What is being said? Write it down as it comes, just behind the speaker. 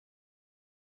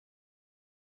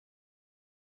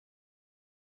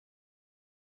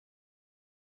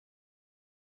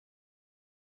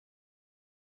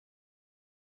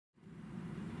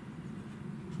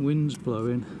Wind's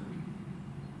blowing.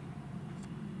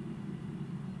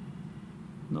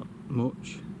 Not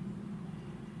much.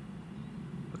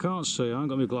 I can't see, I haven't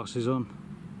got my glasses on.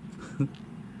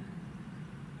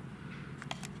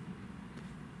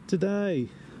 Today,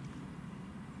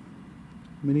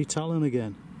 mini Talon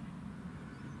again.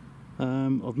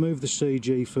 I've moved the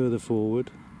CG further forward.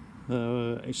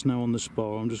 It's now on the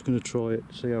spar. I'm just going to try it,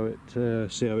 see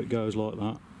how it goes like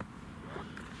that.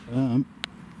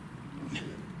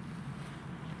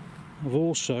 I've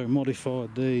also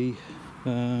modified the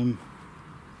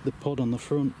pod on the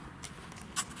front,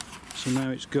 so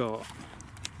now it's got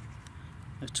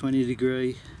a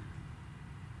 20-degree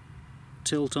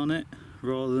tilt on it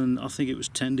rather than, I think it was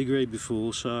 10-degree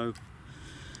before. So,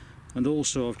 and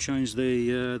also I've changed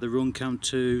the run cam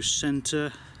to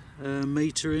centre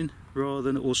metering rather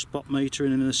than, or spot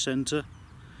metering in the centre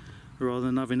rather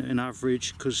than having it an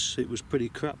average, because it was pretty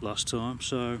crap last time.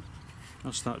 So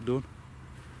that's that done.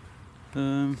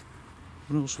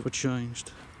 What else have I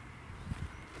changed?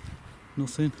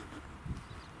 Nothing.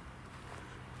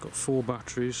 Got 4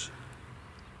 batteries.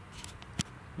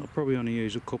 I'll probably only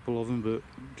use a couple of them, but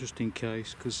just in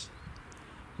case, because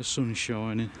the sun's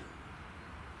shining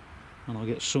and I'll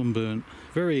get sunburnt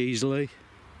very easily.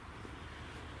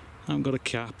 I haven't got a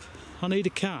cap. I need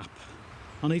a cap.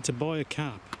 I need to buy a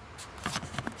cap.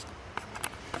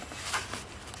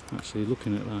 Actually,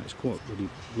 looking at that, it's quite bloody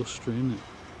blustery, isn't it?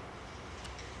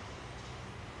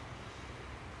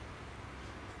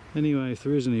 Anyway, if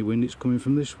there is any wind, it's coming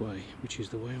from this way, which is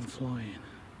the way I'm flying.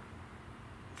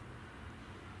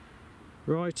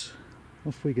 Right,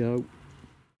 off we go.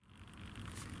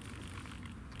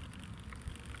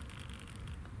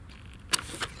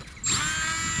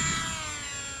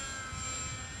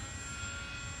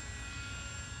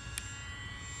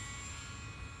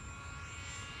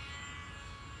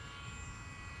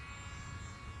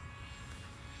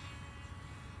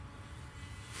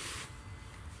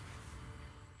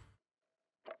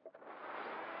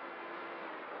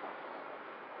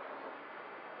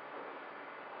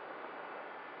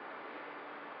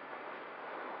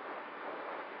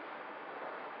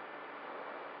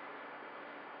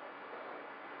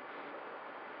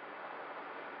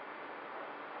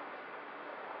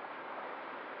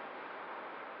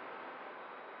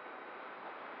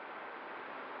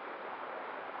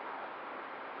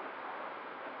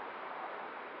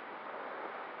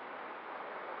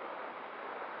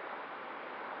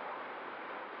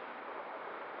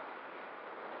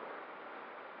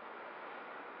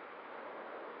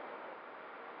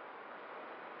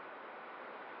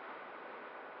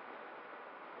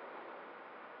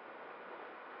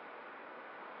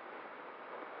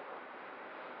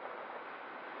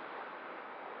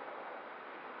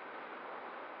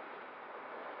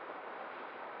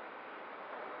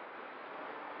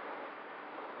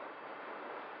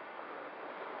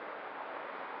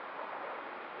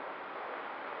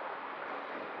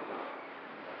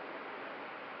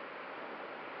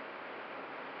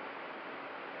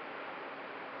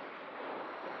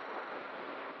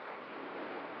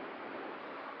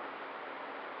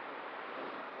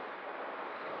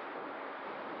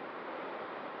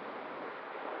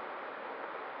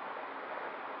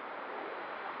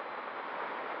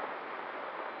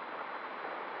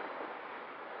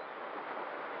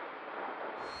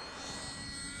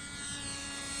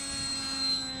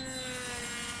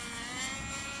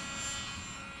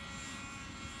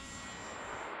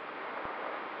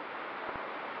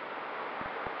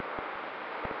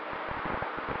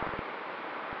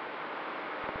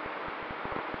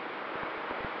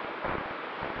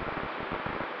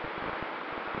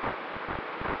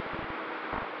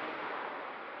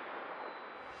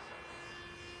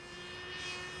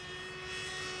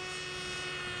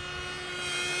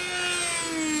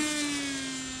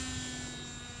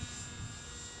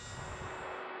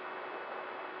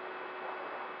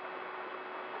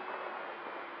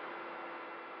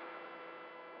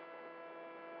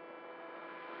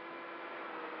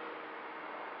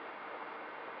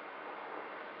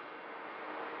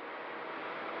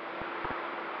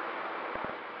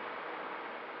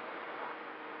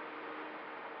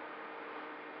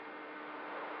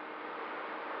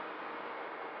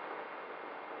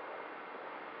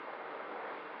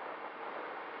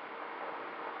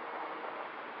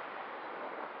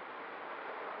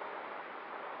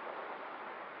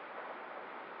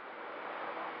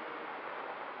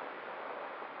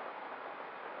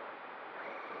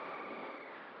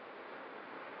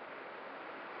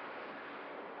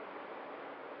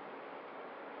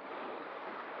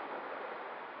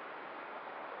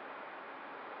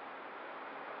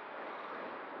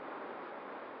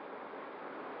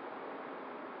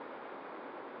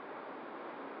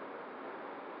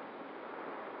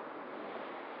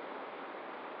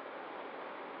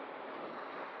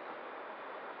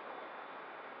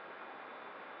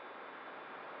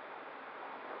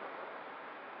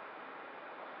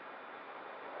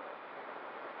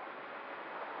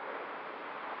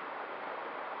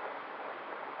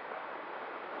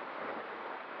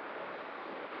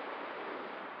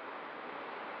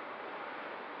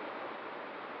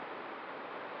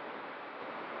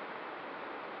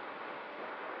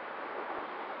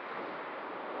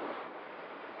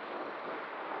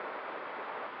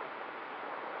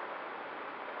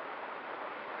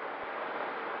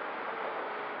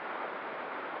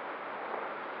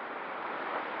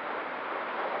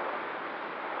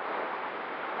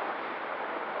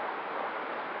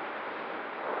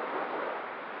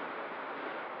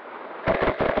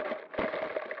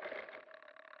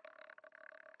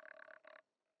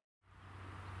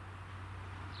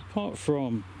 apart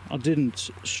from I didn't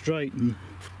straighten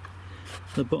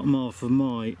the bottom half of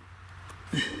my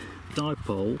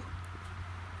dipole.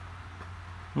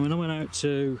 I mean, I went out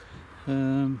to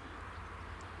I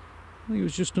think it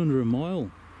was just under a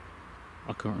mile,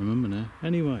 I can't remember now.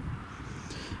 Anyway,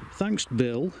 thanks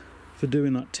Bill for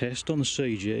doing that test on the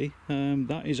CG.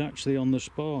 That is actually on the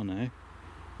spar now,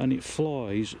 and it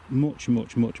flies much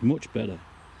better.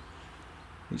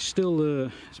 It's still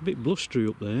it's a bit blustery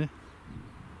up there,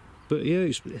 but yeah,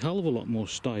 it's a hell of a lot more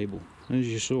stable. As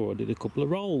you saw, I did a couple of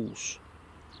rolls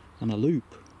and a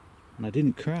loop, and I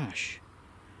didn't crash.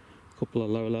 A couple of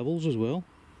low levels as well,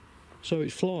 so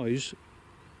it flies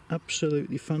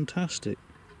absolutely fantastic.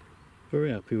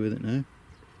 Very happy with it now.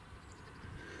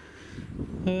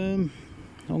 I'm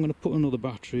going to put another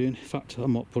battery in. In fact, I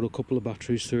might put a couple of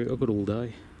batteries through it. I've got all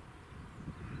day.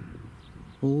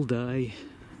 All day,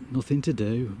 nothing to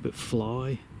do but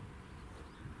fly.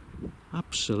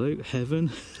 Absolute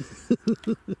heaven.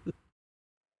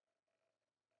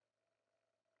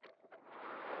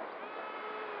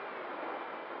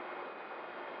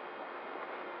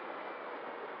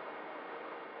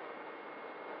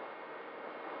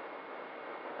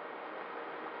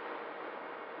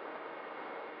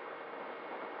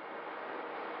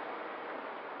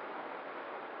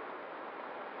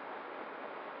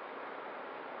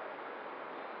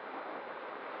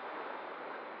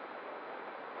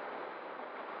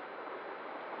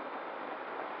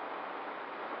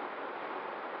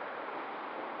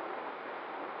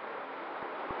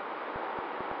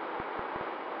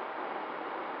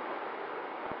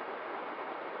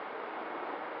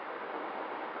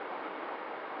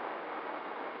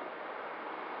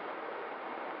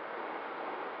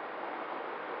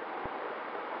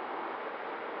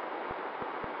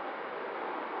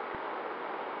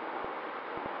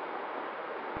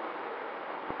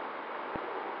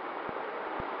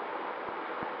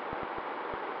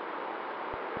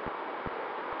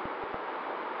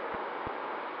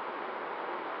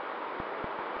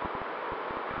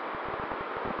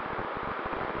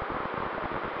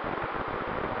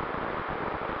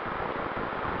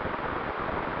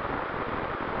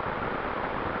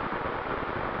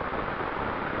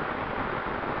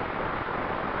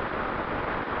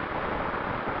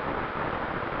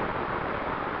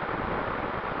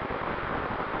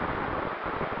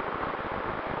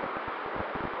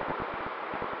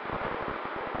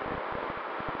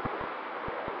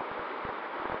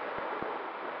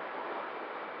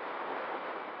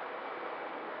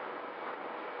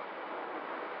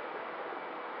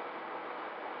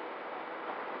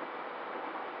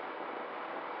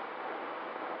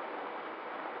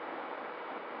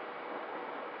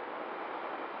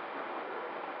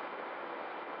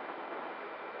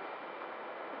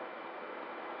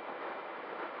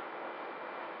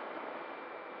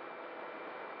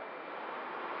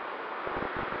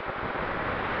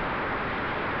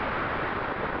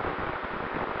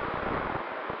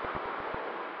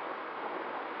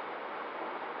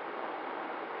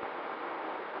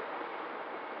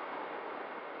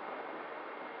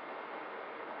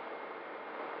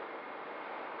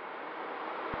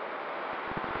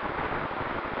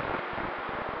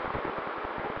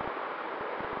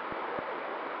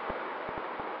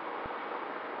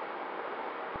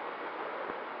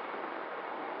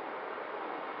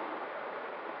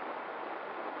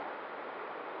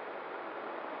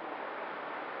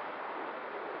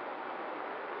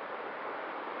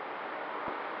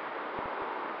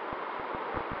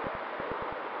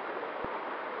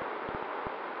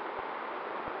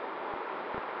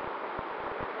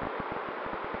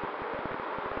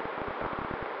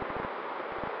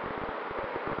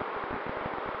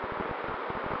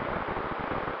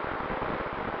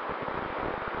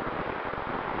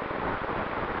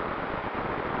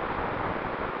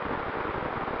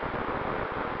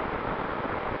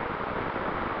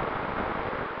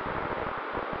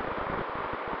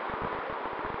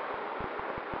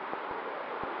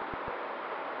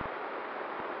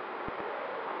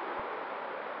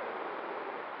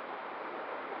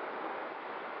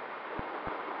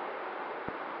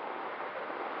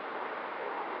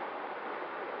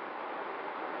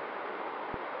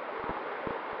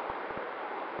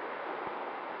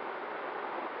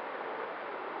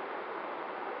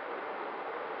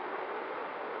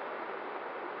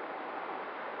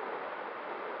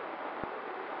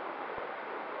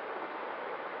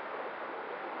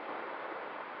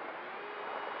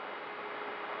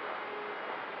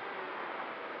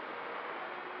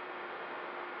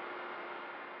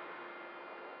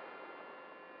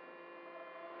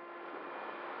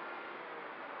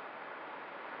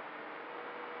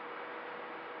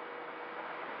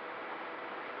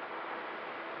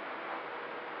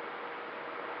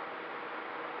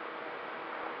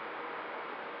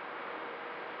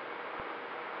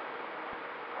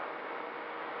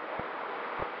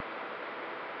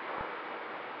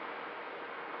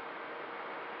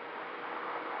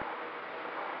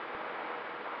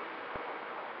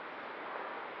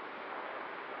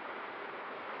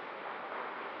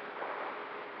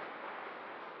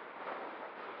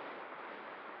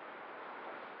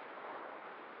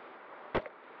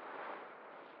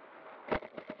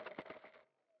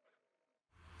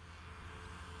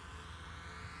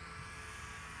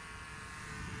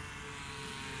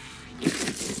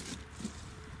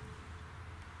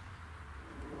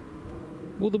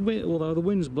 Well, although the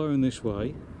wind's blowing this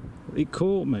way, it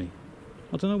caught me.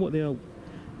 I don't know what the hell.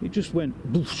 It just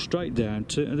went boof, straight down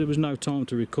to, and there was no time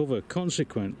to recover.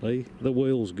 Consequently, the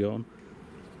wheel's gone.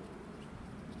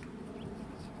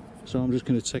 So I'm just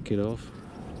going to take it off.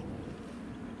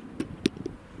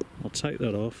 I'll take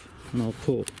that off and I'll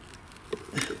put.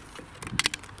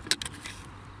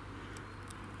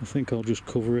 I think I'll just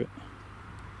cover it,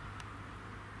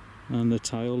 and the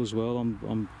tail as well.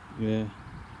 I'm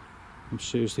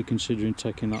seriously considering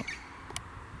taking that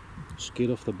skid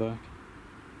off the back.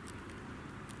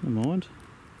 Never mind.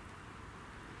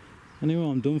 Anyway,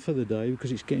 I'm done for the day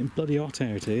because it's getting bloody hot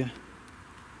out here.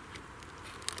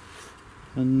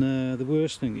 And the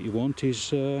worst thing that you want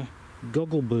is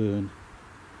goggle burn.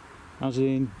 As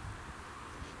in,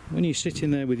 when you're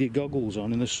sitting there with your goggles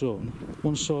on in the sun,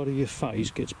 one side of your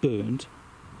face gets burned,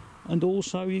 and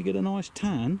also you get a nice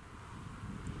tan,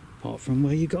 apart from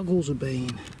where your goggles have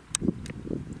been.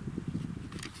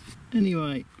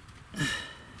 Anyway,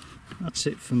 that's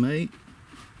it for me.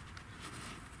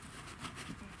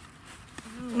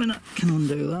 When I can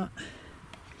undo that.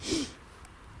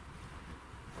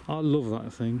 I love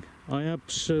that thing. I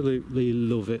absolutely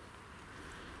love it.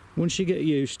 Once you get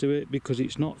used to it, because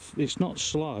it's not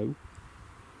slow.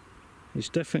 It's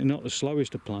definitely not the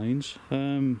slowest of planes.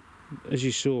 As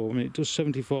you saw, I mean, it does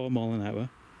 75 mile an hour,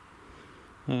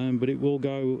 but it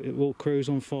will cruise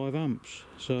on 5 amps.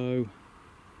 So,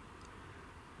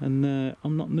 and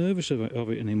I'm not nervous of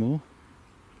it anymore.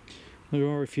 There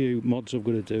are a few mods I've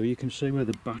got to do. You can see where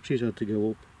the batteries had to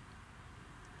go up.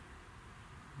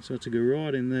 So I had to go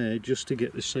right in there just to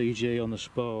get the CG on the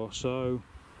spar. So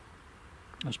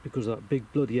that's because of that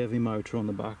big bloody heavy motor on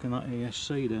the back and that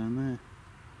ESC down there.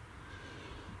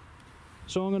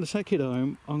 So I'm going to take it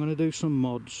home. I'm going to do some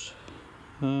mods.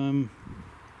 Yeah,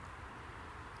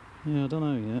 I don't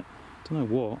know yet. Don't know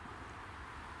what.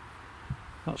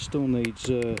 That still needs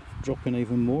dropping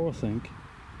even more, I think.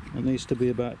 It needs to be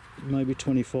about maybe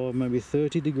 25, maybe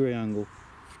 30 degree angle.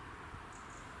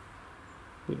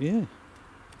 But yeah,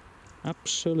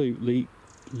 absolutely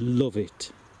love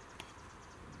it.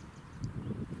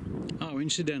 Oh,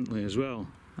 incidentally as well,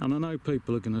 and I know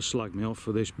people are going to slag me off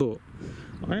for this, but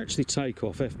I actually take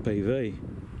off FPV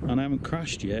and I haven't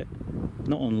crashed yet,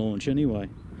 not on launch anyway.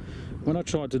 When I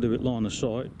tried to do it line of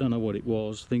sight, don't know what it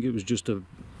was, I think it was just a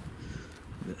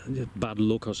bad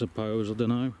luck, I suppose, I don't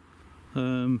know.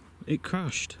 It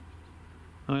crashed.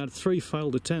 I had 3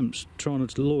 failed attempts trying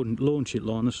to launch it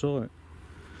line of sight.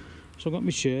 So I've got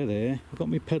my chair there, I've got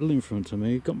my pedal in front of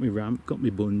me, got my ramp, got my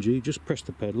bungee, just press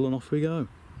the pedal and off we go.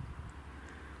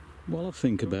 While I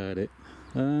think about it,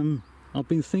 I've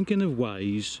been thinking of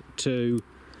ways to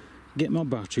get my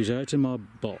batteries out of my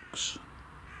box,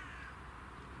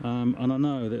 and I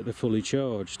know that they're fully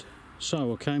charged.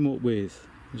 So I came up with,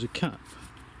 there's a cap,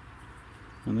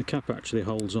 and the cap actually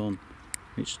holds on.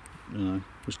 It's, you know,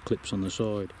 just clips on the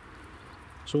side.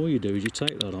 So all you do is you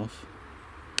take that off,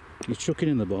 you chuck it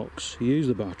in the box, you use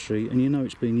the battery, and you know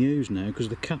it's been used now because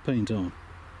the cap ain't on.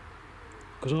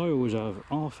 Because I always have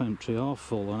half empty, half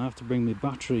full, and I have to bring my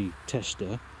battery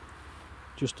tester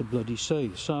just to bloody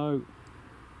see. So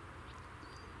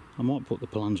I might put the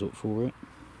plans up for it.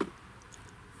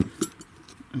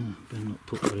 Better not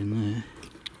put that in there.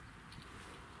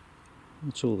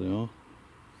 That's all they are.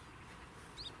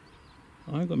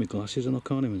 I haven't got my glasses and I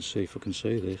can't even see if I can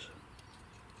see this.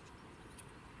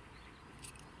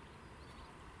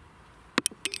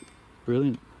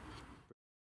 Brilliant.